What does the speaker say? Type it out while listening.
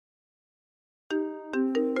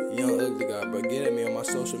God, bro. Get at me on my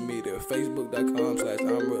social media.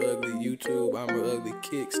 Facebook.com/I'mRealUgly, YouTube, I'mRealUgly,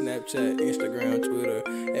 Kick, Snapchat, Instagram, Twitter.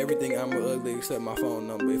 Everything I'mRealUgly except my phone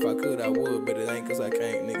number. If I could, I would, but it ain't cause I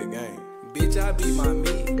can't, nigga gang. Bitch, I beat my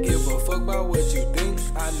meat. Give a fuck about what you think.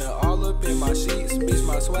 I know all up in my sheets. Bitch,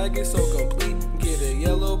 my swag is so complete. Get a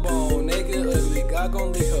yellow bone, naked, ugly. God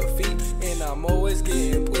gon' lick her feet. And I'm always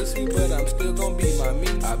getting pussy, but I'm still gon' beat my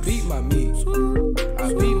meat. I beat my meat.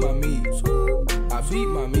 I beat my meat. I beat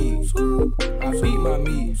my meat. I beat my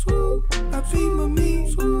meat. I beat my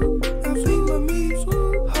meat. I beat my meat.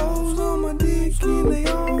 Hoes on my dick and they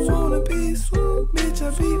all want a piece. Bitch, I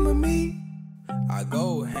beat my meat. I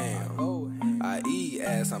go ham. I eat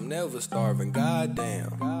ass, I'm never starving,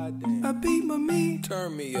 goddamn. I beat my meat,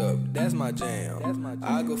 turn me up, that's my jam.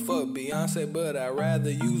 I go fuck Beyonce, but I'd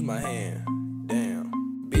rather use my hand. Damn.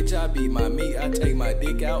 Bitch, I beat my meat, I take my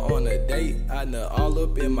dick out on a date. I nut all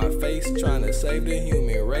up in my face, tryna save the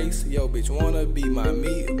human race. Yo, bitch wanna beat my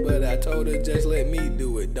meat, but I told her just let me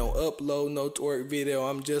do it. Don't upload no twerk video,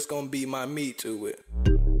 I'm just gonna beat my meat to it.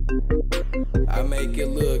 I make it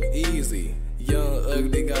look easy. Young,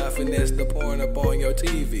 ugly guy finesse the porn up on your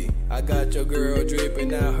TV. I got your girl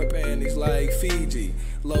dripping out her panties like Fiji.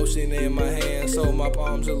 Lotion in my hand so my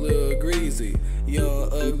palms a little greasy.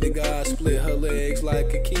 Young, ugly guy split her legs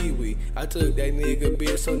like a kiwi. I took that nigga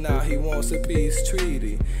bitch so now he wants a peace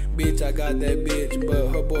treaty. Bitch, I got that bitch but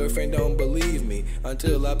her boyfriend don't believe me.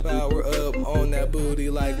 Until I power up on that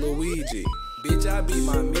booty like Luigi. Bitch, I beat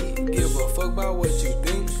my meat, give a fuck about what you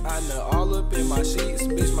think. I know all up in my sheets,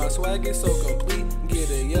 bitch, my swag is so complete.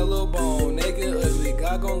 Get a yellow bone, naked, ugly,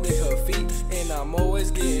 God gon' lick her feet. And I'm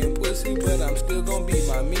always getting pussy, but I'm still gon' beat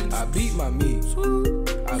my meat. I beat my meat,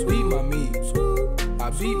 I beat my meat,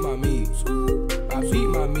 I beat my meat, I beat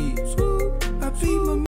my meat, I beat my meat.